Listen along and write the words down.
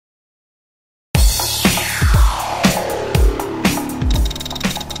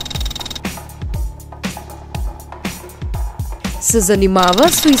се занимава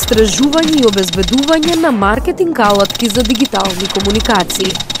со истражување и обезбедување на маркетинг алатки за дигитални комуникации.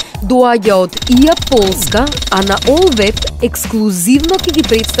 Доаѓа од IAB Полска, а на All-Web ексклузивно ќе ги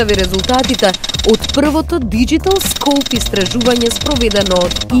представи резултатите од првото digitalScope истражување спроведено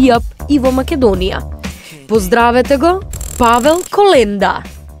од IAB и во Македонија. Поздравете го, Павел Коленда!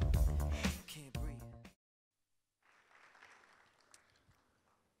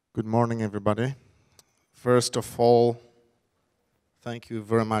 Good morning, everybody. First of all, thank you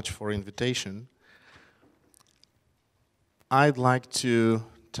very much for invitation. I'd like to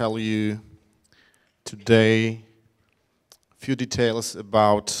tell you today a few details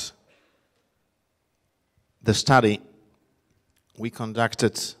about the study we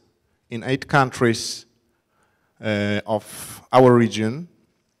conducted in 8 countries of our region.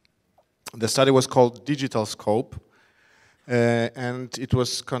 The study was called digitalScope. And it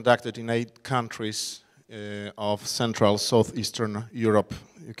was conducted in 8 countries of Central Southeastern Europe.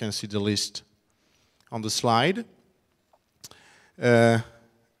 You can see the list on the slide.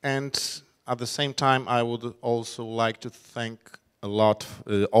 And at the same time, I would also like to thank a lot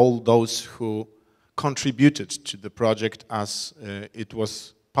all those who contributed to the project, as it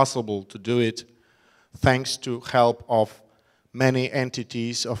was possible to do it thanks to help of many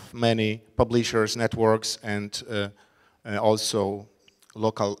entities, of many publishers, networks, and also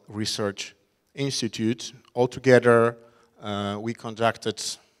local research institute. Altogether, we conducted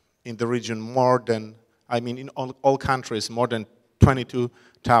in the region more than, in all countries, more than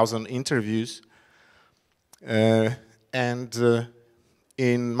 22,000 interviews. And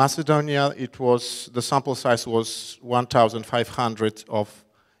in Macedonia, the sample size was 1,500 of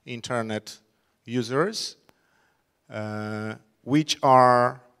internet users, which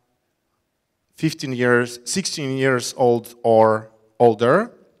are 16 years old or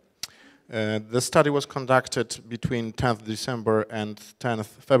older. The study was conducted between 10th December and 10th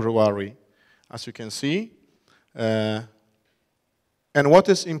February, as you can see. And what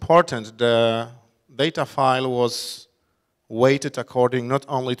is important, the data file was weighted according not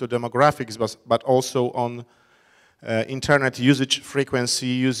only to demographics, but also on internet usage frequency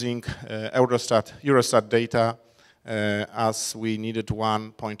using Eurostat data, as we needed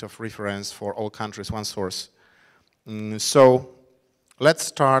one point of reference for all countries, one source. So let's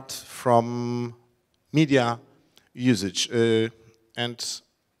start from media usage. And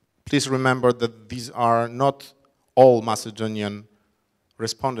please remember that these are not all Macedonian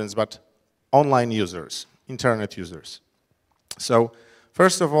respondents, but online users, internet users. So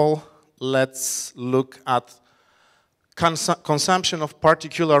first of all, let's look at consumption of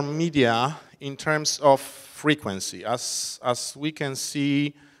particular media in terms of frequency. As we can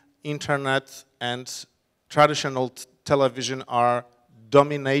see, internet and traditional television are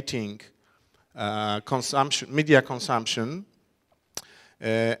dominating media consumption.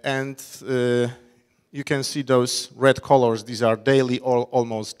 And you can see those red colors. These are daily or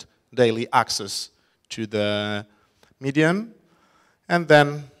almost daily access to the medium. And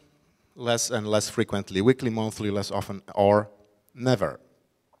then less and less frequently, weekly, monthly, less often, or never.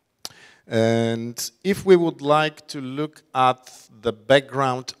 And if we would like to look at the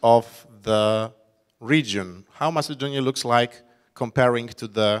background of the region, how Macedonia looks like comparing to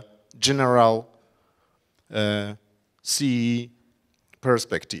the general CE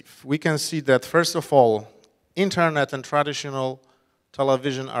perspective, we can see that, first of all, internet and traditional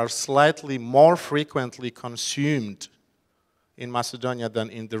television are slightly more frequently consumed in Macedonia than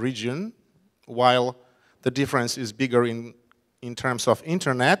in the region, while the difference is bigger in terms of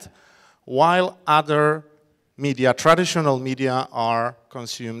internet, while other media, traditional media, are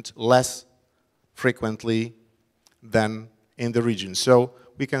consumed less frequently than in the region. So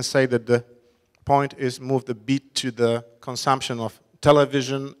we can say that the point is moved a bit to the consumption of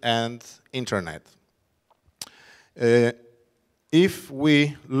television and internet. If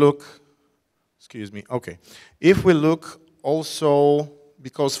we look, if we look also,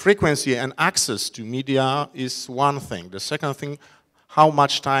 because frequency and access to media is one thing. The second thing, how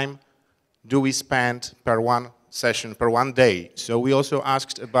much time do we spend per one session, per one day? So we also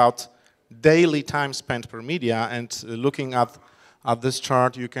asked about daily time spent per media, and looking at this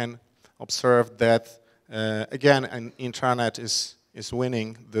chart, you can observe that, again, an internet is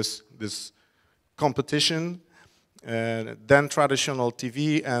winning this competition, then traditional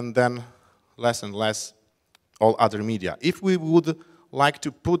TV, and then less and less all other media. If we would like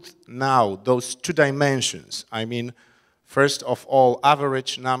to put now those two dimensions, first of all,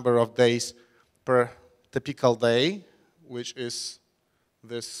 average number of days per typical day, which is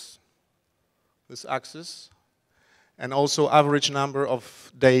this axis, and also average number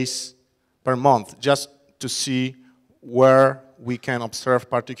of days per month, just to see where we can observe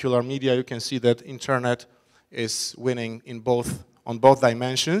particular media, you can see that internet is winning on both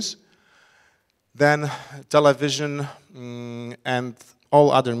dimensions. Then television and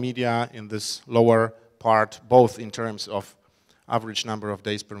all other media in this lower part, both in terms of average number of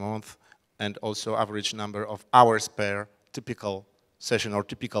days per month and also average number of hours per typical session or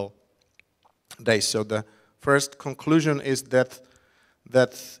typical day. So the first conclusion is that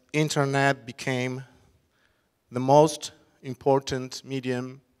internet became the most important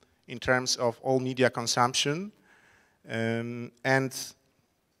medium in terms of all media consumption, and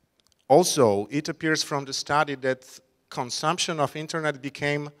also it appears from the study that consumption of internet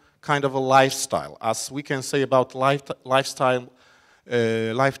became kind of a lifestyle, as we can say about lifestyle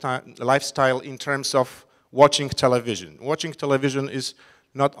in terms of watching television. Watching television is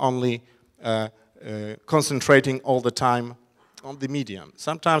not only concentrating all the time on the medium.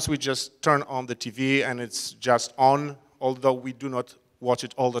 Sometimes we just turn on the TV and it's just on, although we do not watch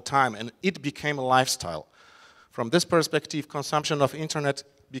it all the time, and it became a lifestyle. From this perspective, consumption of internet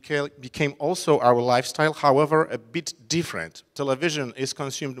became also our lifestyle, however, a bit different. Television is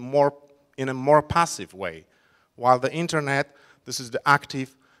consumed in a more passive way, while the internet, this is the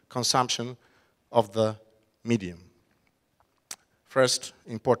active consumption of the medium. First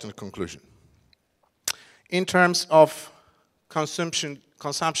important conclusion. In terms of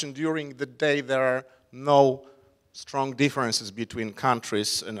consumption during the day, there are no strong differences between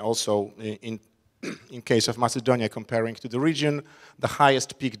countries, and also in case of Macedonia, comparing to the region, the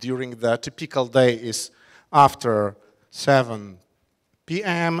highest peak during the typical day is after 7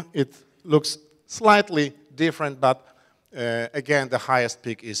 p.m. It looks slightly different, but again, the highest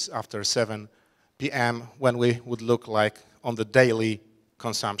peak is after 7 p.m. when we would look like on the daily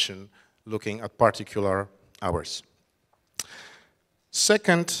consumption, looking at particular hours.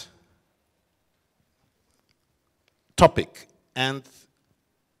 Second topic, and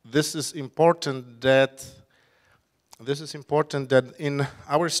this is important that in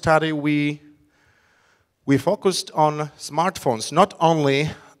our study we focused on smartphones, not only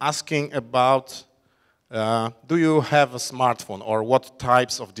asking about do you have a smartphone or what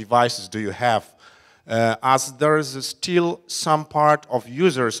types of devices do you have, as there is still some part of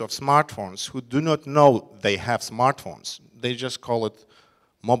users of smartphones who do not know they have smartphones. They just call it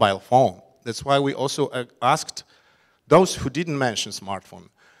mobile phone. That's why we also asked those who didn't mention smartphone,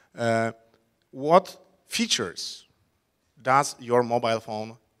 what features does your mobile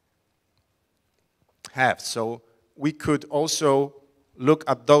phone have? So we could also look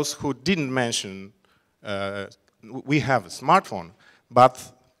at those who didn't mention we have a smartphone, but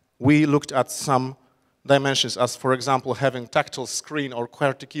we looked at some dimensions as, for example, having tactile screen or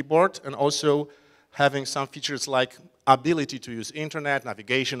QWERTY keyboard, and also having some features like ability to use internet,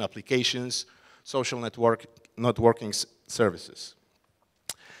 navigation, applications, social networking services.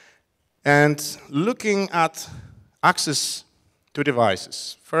 And looking at access to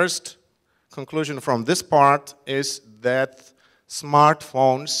devices, first conclusion from this part is that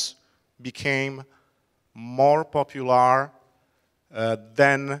smartphones became more popular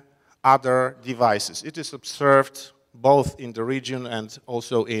than other devices. It is observed both in the region and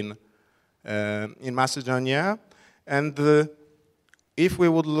also in Macedonia. And if we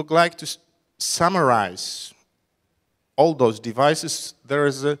would like to summarize all those devices, there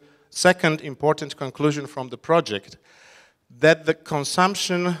is a second important conclusion from the project, that the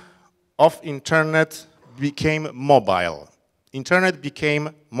consumption of internet became mobile. Internet became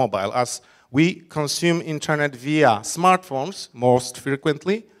mobile, as we consume internet via smartphones most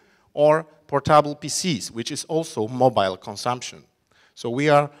frequently, or portable PCs, which is also mobile consumption. So we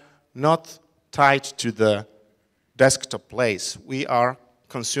are not tied to the desktop place. We are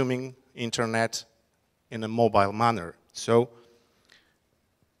consuming internet in a mobile manner. So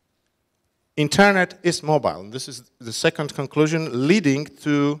internet is mobile. And this is the second conclusion, leading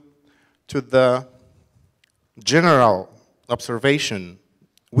to the general observation.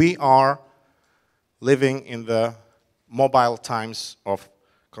 We are living in the mobile times of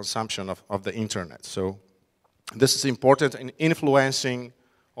consumption of the internet. So this is important in influencing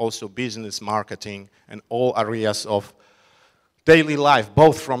also business, marketing, and all areas of daily life,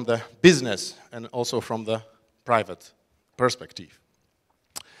 both from the business and also from the private perspective.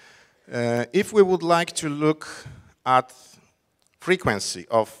 If we would like to look at frequency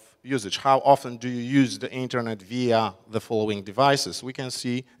of usage, how often do you use the internet via the following devices, we can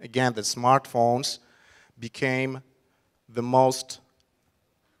see again that smartphones became the most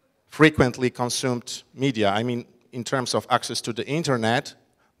frequently consumed media, I mean in terms of access to the internet,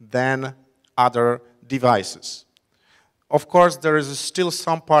 than other devices. Of course, there is still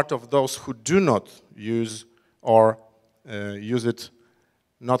some part of those who do not use or use it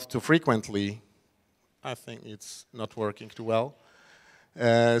not too frequently, I think it's not working too well.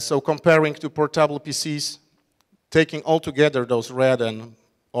 So comparing to portable PCs, taking all together those red and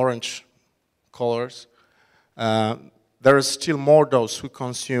orange colors, there is still more those who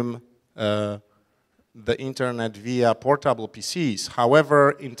consume the internet via portable PCs.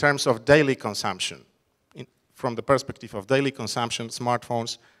 However, in terms of daily consumption, from the perspective of daily consumption,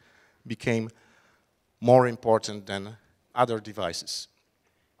 smartphones became more important than other devices.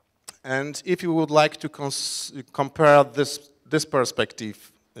 And if you would like to compare this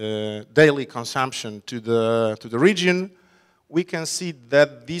perspective, daily consumption to the region, we can see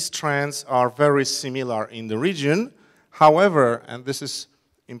that these trends are very similar in the region. However, and this is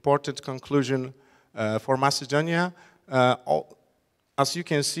important conclusion for Macedonia, as you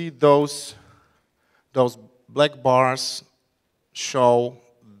can see, those black bars show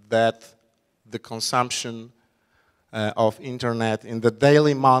that the consumption of internet in the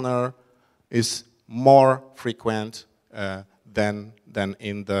daily manner is more frequent than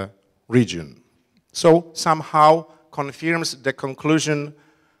in the region. So somehow confirms the conclusion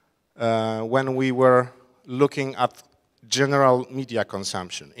when we were looking at general media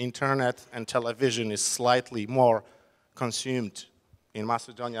consumption. Internet and television is slightly more consumed in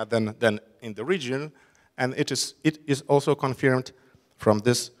Macedonia than in the region, and it is also confirmed from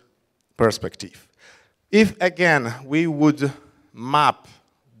this perspective. If again we would map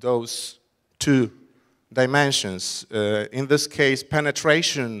those two dimensions, in this case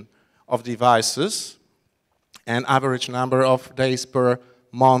penetration of devices and average number of days per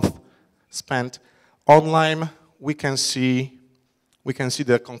month spent online, we can see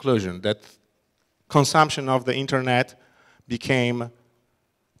the conclusion that consumption of the internet became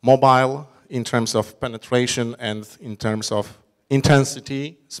mobile in terms of penetration and in terms of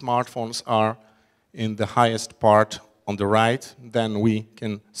intensity. Smartphones are in the highest part on the right. Then we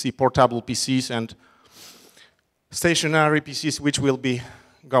can see portable PCs and stationary PCs, which will be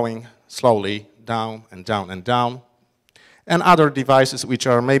going slowly down and down and down, and other devices which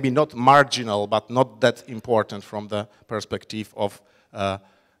are maybe not marginal but not that important from the perspective of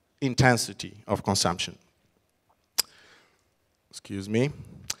intensity of consumption. Excuse me.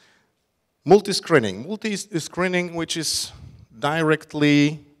 Multi-screening. Multi-screening, which is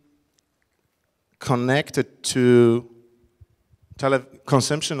directly connected to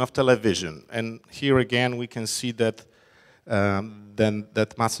consumption of television. And here again we can see that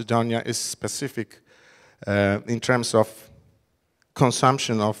that Macedonia is specific in terms of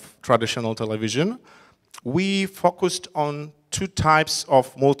consumption of traditional television. We focused on two types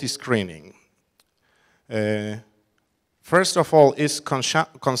of multi-screening. First of all is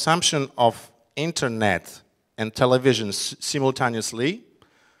consumption of internet and television simultaneously,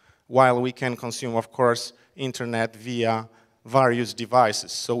 while we can consume, of course, internet via various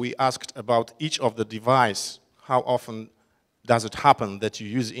devices. So we asked about each of the device, how often does it happen that you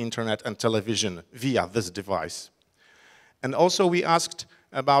use internet and television via this device? And also we asked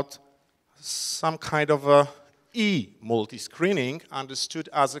about some kind of a multi-screening, understood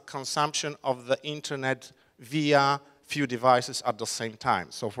as a consumption of the internet via few devices at the same time.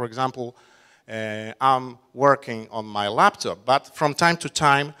 So for example, I'm working on my laptop, but from time to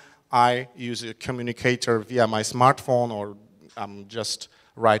time I use a communicator via my smartphone, or I'm just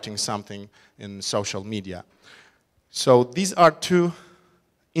writing something in social media. So these are two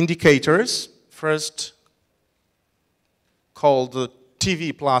indicators. First, called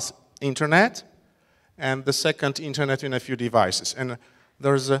TV plus internet, and the second, internet in a few devices. And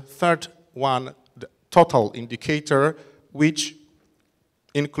there's a third one, the total indicator, which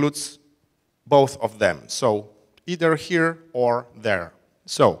includes both of them. So either here or there.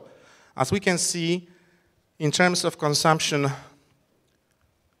 So as we can see, in terms of consumption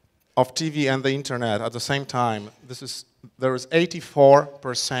of TV and the internet at the same time, there is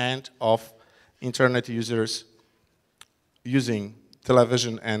 84% of internet users using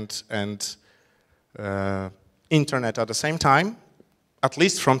television and internet at the same time, at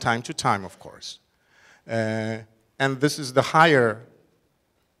least from time to time, of course. And this is the higher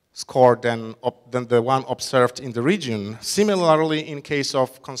score than the one observed in the region. Similarly, in case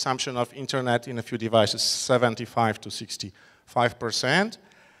of consumption of internet in a few devices, 75 to 65%.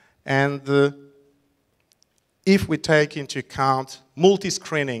 And if we take into account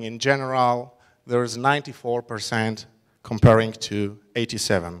multi-screening in general, there is 94% comparing to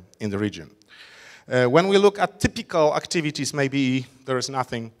 87 in the region. When we look at typical activities, maybe there is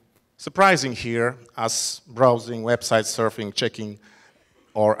nothing surprising here, as browsing, website surfing, checking,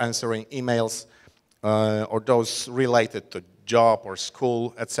 or answering emails, or those related to job or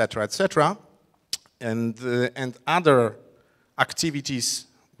school, etc., etc. and other activities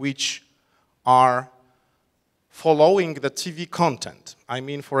which are following the TV content. I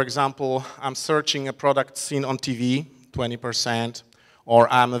mean, for example, I'm searching a product seen on TV, 20%, or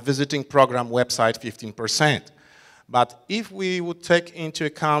I'm visiting program website, 15%. But if we would take into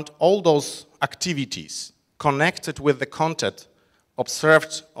account all those activities connected with the content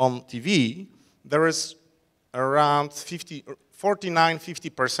observed on TV, there is around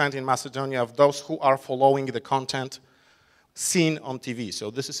 49–50% in Macedonia of those who are following the content seen on TV.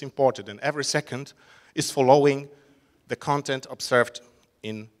 So this is important, and every second is following the content observed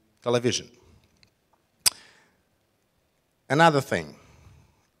in television. Another thing,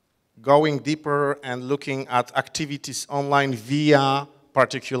 going deeper and looking at activities online via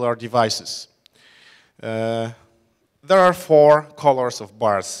particular devices. There are 4 colors of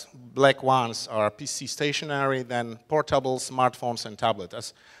bars. Black ones are PC stationary, then portable, smartphones, and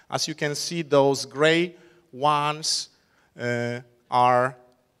tablets. As you can see, those gray ones are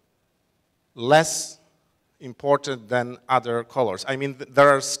less important than other colors. I mean, there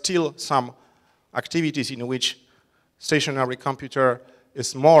are still some activities in which stationary computer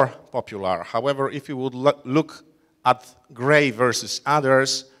is more popular. However, if you would look at gray versus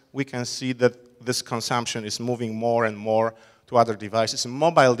others, we can see that this consumption is moving more and more to other devices,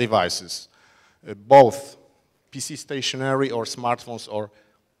 mobile devices, both PC stationary or smartphones or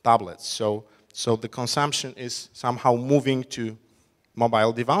tablets. So the consumption is somehow moving to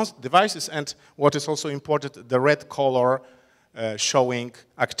mobile devices, and what is also important, the red color showing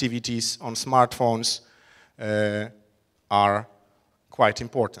activities on smartphones are quite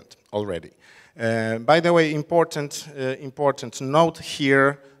important already. By the way, important note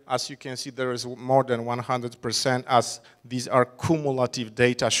here, as you can see, there is more than 100%, as these are cumulative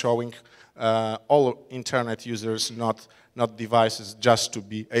data showing all internet users, not devices, just to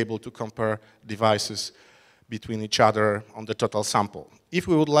be able to compare devices between each other on the total sample. If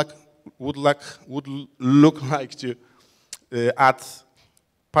we would look like to add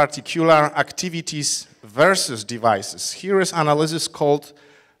particular activities versus devices, here is analysis called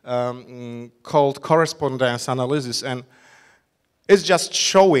correspondence analysis, and it's just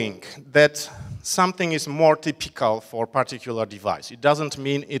showing that something is more typical for particular device. It doesn't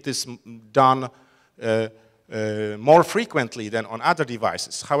mean it is done more frequently than on other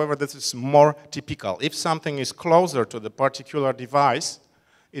devices. However, this is more typical. If something is closer to the particular device,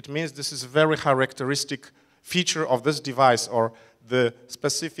 it means this is a very characteristic feature of this device or the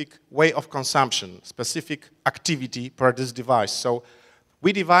specific way of consumption, specific activity per this device. So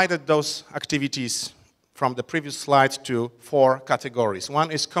we divided those activities from the previous slide to 4 categories.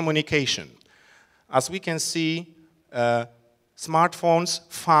 One is communication. As we can see, smartphones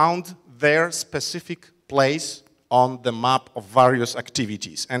found their specific place on the map of various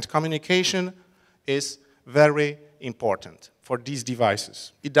activities. And communication is very important for these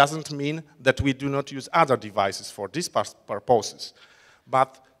devices. It doesn't mean that we do not use other devices for these purposes,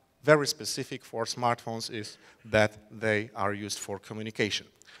 but very specific for smartphones is that they are used for communication.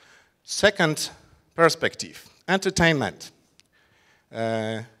 Second perspective, entertainment.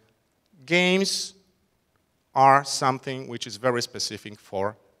 Games are something which is very specific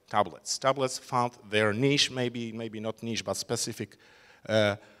for tablets. Tablets found their niche, maybe not niche, but specific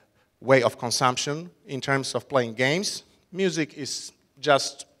way of consumption in terms of playing games. Music is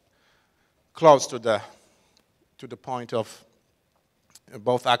just close to the point of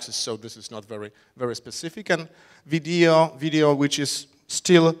both axes, so this is not very specific. And video, which is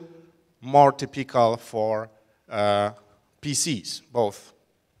still more typical for PCs, both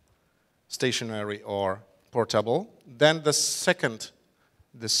stationary or portable. Then the second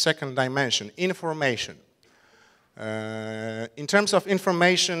dimension, information. In terms of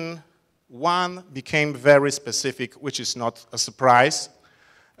information, one became very specific, which is not a surprise.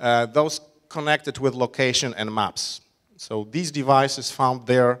 Those connected with location and maps. So these devices found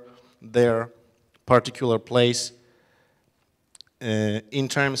their particular place in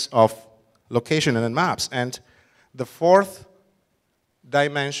terms of location and maps. And the fourth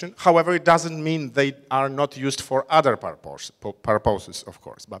dimension, however, it doesn't mean they are not used for other purposes, of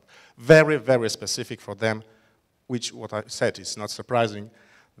course, but very, very specific for them, which, what I said, is not surprising.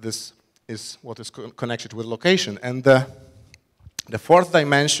 This is what is connected with location. And the fourth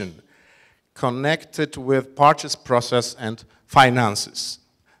dimension, connected with purchase process and finances.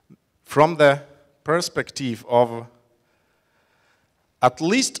 From the perspective of at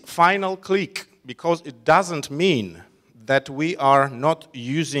least final click, because it doesn't mean that we are not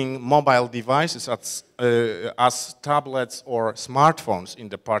using mobile devices as tablets or smartphones in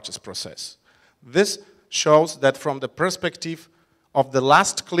the purchase process. This shows that from the perspective of the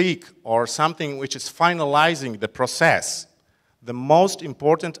last click or something which is finalizing the process, the most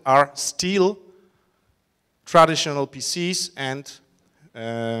important are still traditional PCs and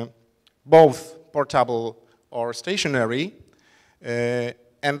both portable or stationary.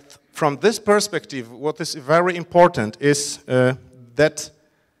 And from this perspective, what is very important is that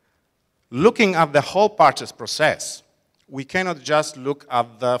looking at the whole purchase process, we cannot just look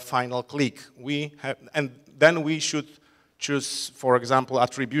at the final click. And then we should choose, for example,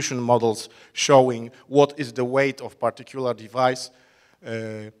 attribution models showing what is the weight of particular device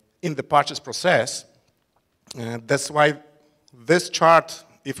in the purchase process. That's why this chart,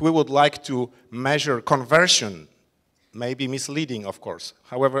 if we would like to measure conversion, may be misleading, of course.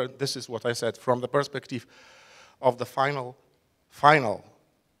 However, this is what I said. From the perspective of the final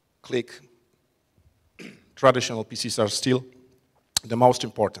click, traditional PCs are still the most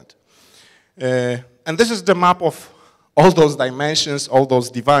important. And this is the map of all those dimensions, all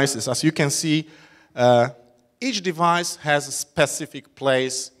those devices. As you can see, each device has a specific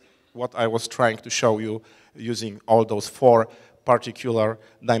place, what I was trying to show you using all those 4 particular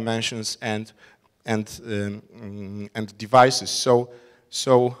dimensions and devices.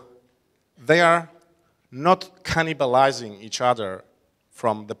 So they are not cannibalizing each other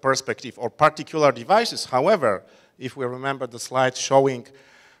from the perspective of particular devices. However, if we remember the slide showing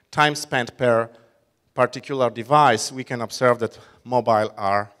time spent per particular device, we can observe that mobile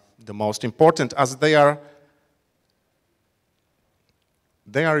are the most important, as they are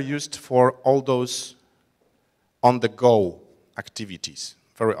used for all those on-the-go activities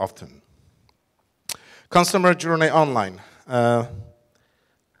very often. Consumer journey online.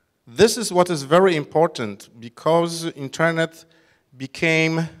 This is what is very important because internet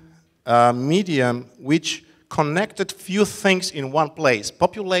became a medium which connected few things in one place: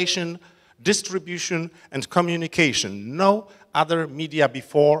 population, distribution, and communication. No other media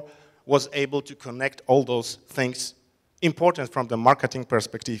before was able to connect all those things important from the marketing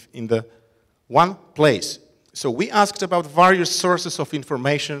perspective in the one place. So we asked about various sources of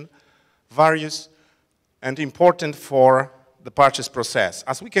information, various and important for the purchase process.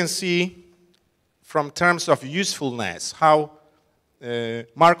 As we can see from terms of usefulness, how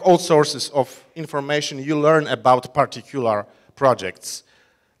mark all sources of information you learn about particular projects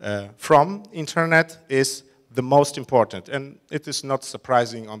from internet is the most important, and it is not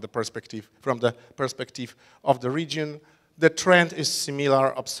surprising on the perspective, from the perspective of the region. The trend is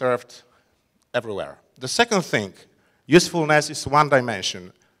similar, observed everywhere. The second thing, usefulness is one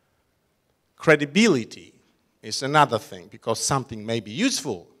dimension. Credibility is another thing, because something may be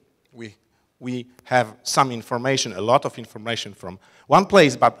useful. We have some information, a lot of information from one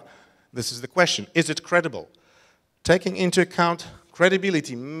place, but this is the question, is it credible? Taking into account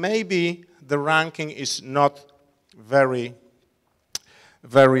credibility, maybe the ranking is not very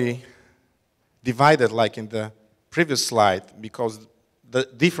divided like in the previous slide, because the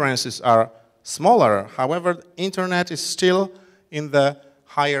differences are smaller. However, internet is still in the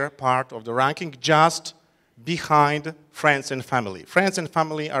higher part of the ranking, just behind friends and family. Friends and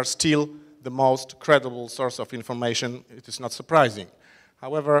family are still the most credible source of information. It is not surprising.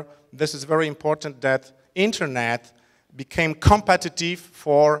 However, this is very important that internet became competitive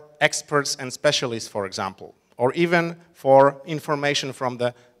for experts and specialists, for example, or even for information from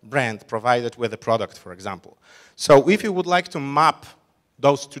the brand provided with the product, for example. So if you would like to map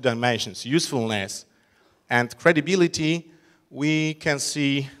those two dimensions, usefulness and credibility, we can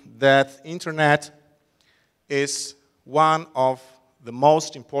see that internet is one of the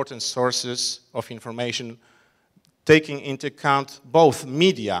most important sources of information, taking into account both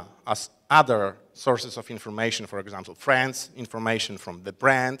media as other sources of information, for example, friends, information from the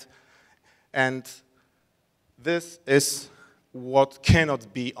brand, and this is what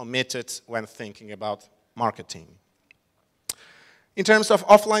cannot be omitted when thinking about marketing. In terms of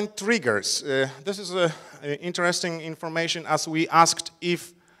offline triggers, this is interesting information, as we asked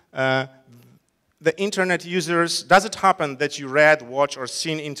if the internet users, does it happen that you read, watch, or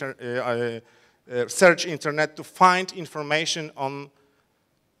search internet to find information on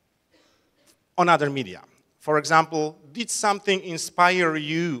other media? For example, did something inspire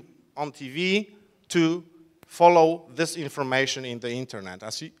you on TV to follow this information in the internet?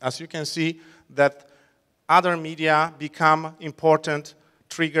 As you can see, that other media become important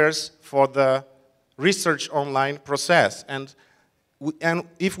triggers for the research online process. And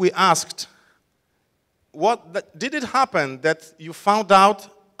if we asked, did it happen that you found out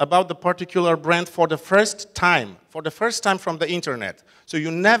about the particular brand for the first time from the internet? So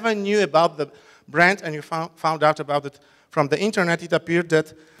you never knew about the brand and you found out about it from the internet. It appeared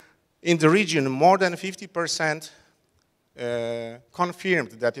that in the region, more than 50%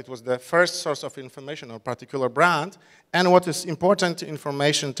 confirmed that it was the first source of information on a particular brand, and what is important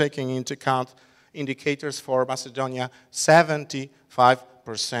information taking into account indicators for Macedonia, 75%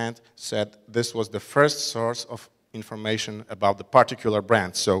 said this was the first source of information about the particular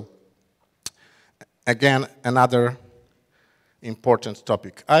brand. So again, another important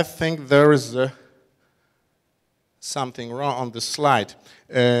topic. I think there is something wrong on the slide.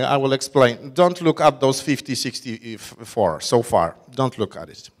 I will explain. Don't look at those 50, 64 so far. Don't look at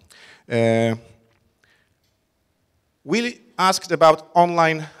it. We asked about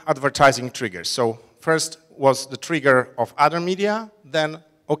online advertising triggers. So first was the trigger of other media. Then,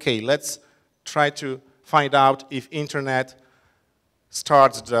 okay, let's try to find out if internet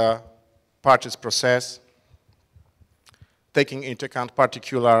starts the purchase process, taking into account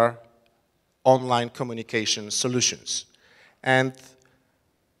particular online communication solutions. And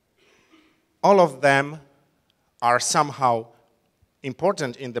all of them are somehow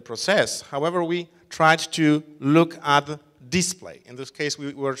important in the process. However, we tried to look at display. In this case,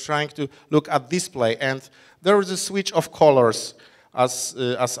 we were trying to look at display, and there is a switch of colors,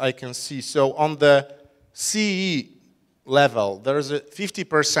 as I can see. So on the CE level, there is a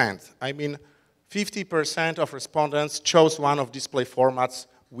 50%. I mean, 50% of respondents chose one of display formats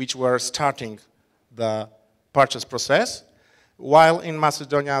which were starting the purchase process, while in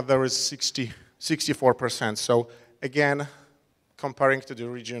Macedonia there is 64%. So again, comparing to the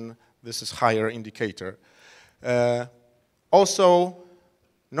region, this is higher indicator. Also,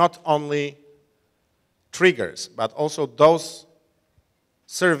 not only triggers, but also those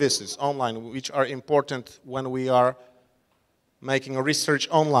services online which are important when we are making research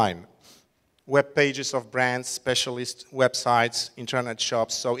online. Web pages of brands, specialist websites, internet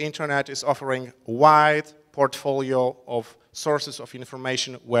shops. So internet is offering a wide portfolio of sources of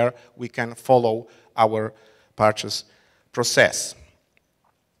information where we can follow our purchase process.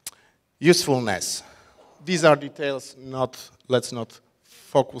 Usefulness. These are details, let's not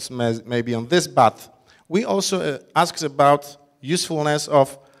focus maybe on this, but we also asked about usefulness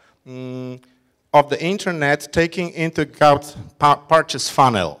of the internet taking into account purchase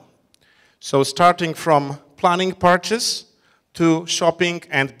funnel. So starting from planning purchase to shopping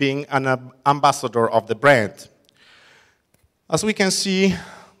and being an ambassador of the brand. As we can see,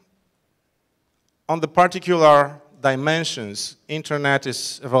 on the particular dimensions, internet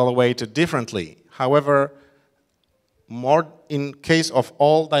is evaluated differently. However, in case of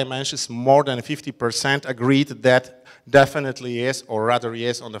all dimensions, more than 50% agreed that definitely yes, or rather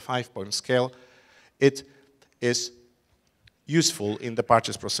yes, on the 5-point scale, it is useful in the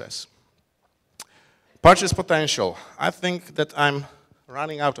purchase process. Purchase potential. I think that I'm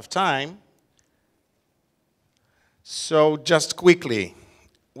running out of time. So just quickly,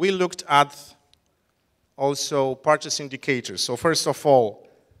 we looked at also purchase indicators. So first of all,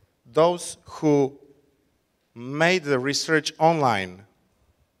 those who made the research online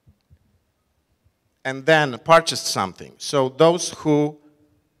and then purchased something. So those who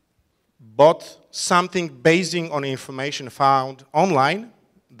bought something basing on information found online,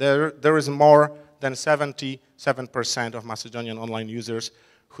 there is more than 77% of Macedonian online users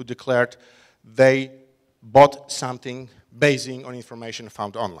who declared they bought something basing on information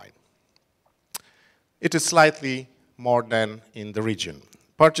found online. It is slightly more than in the region.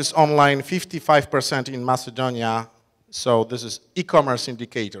 Purchase online, 55% in Macedonia, so this is e-commerce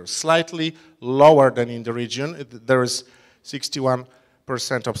indicator, slightly lower than in the region. There is 61%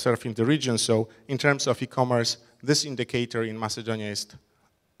 observed in the region, so in terms of e-commerce, this indicator in Macedonia is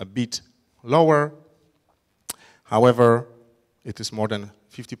a bit lower. However, it is more than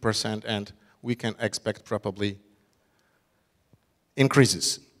 50%, and we can expect probably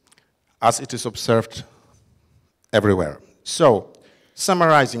increases, as it is observed everywhere. So,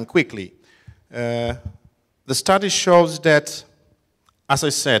 summarizing quickly, the study shows that, as I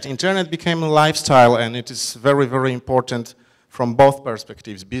said, internet became a lifestyle, and it is very, very important from both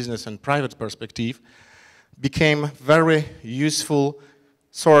perspectives, business and private perspective, became very useful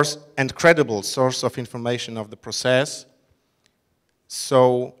source and credible source of information of the process,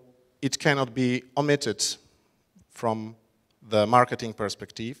 so it cannot be omitted from the marketing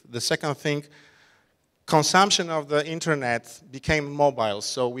perspective. The second thing, consumption of the internet became mobile,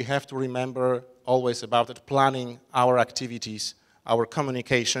 so we have to remember always about it, planning our activities, our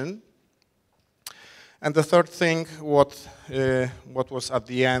communication. And the third thing, what was at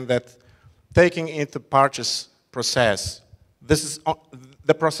the end, that taking into purchase process,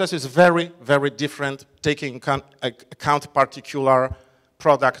 the process is very, very different, taking account particular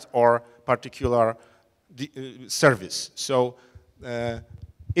product or particular service. So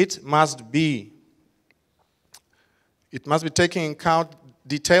it must be It must be taking into account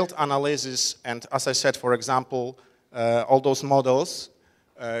detailed analysis and, as I said, for example, all those models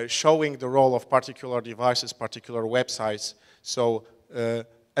showing the role of particular devices, particular websites. So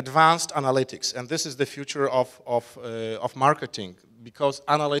advanced analytics, and this is the future of marketing, because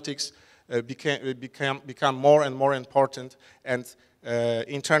analytics become more and more important, and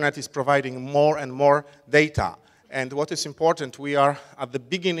internet is providing more and more data. And what is important, we are at the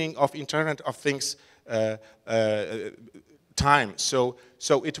beginning of Internet of Things time. So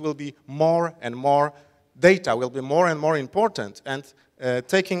it will be more and more data, will be more and more important, and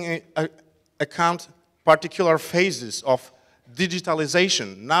taking account particular phases of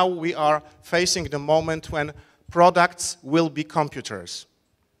digitalization. Now we are facing the moment when products will be computers.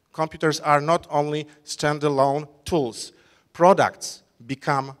 Computers are not only standalone tools. Products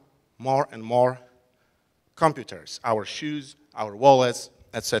become more and more computers. Our shoes, our wallets,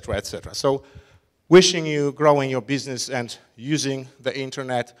 etc., etc. So wishing you growing your business and using the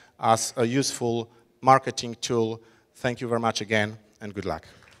internet as a useful marketing tool. Thank you very much again, and good luck.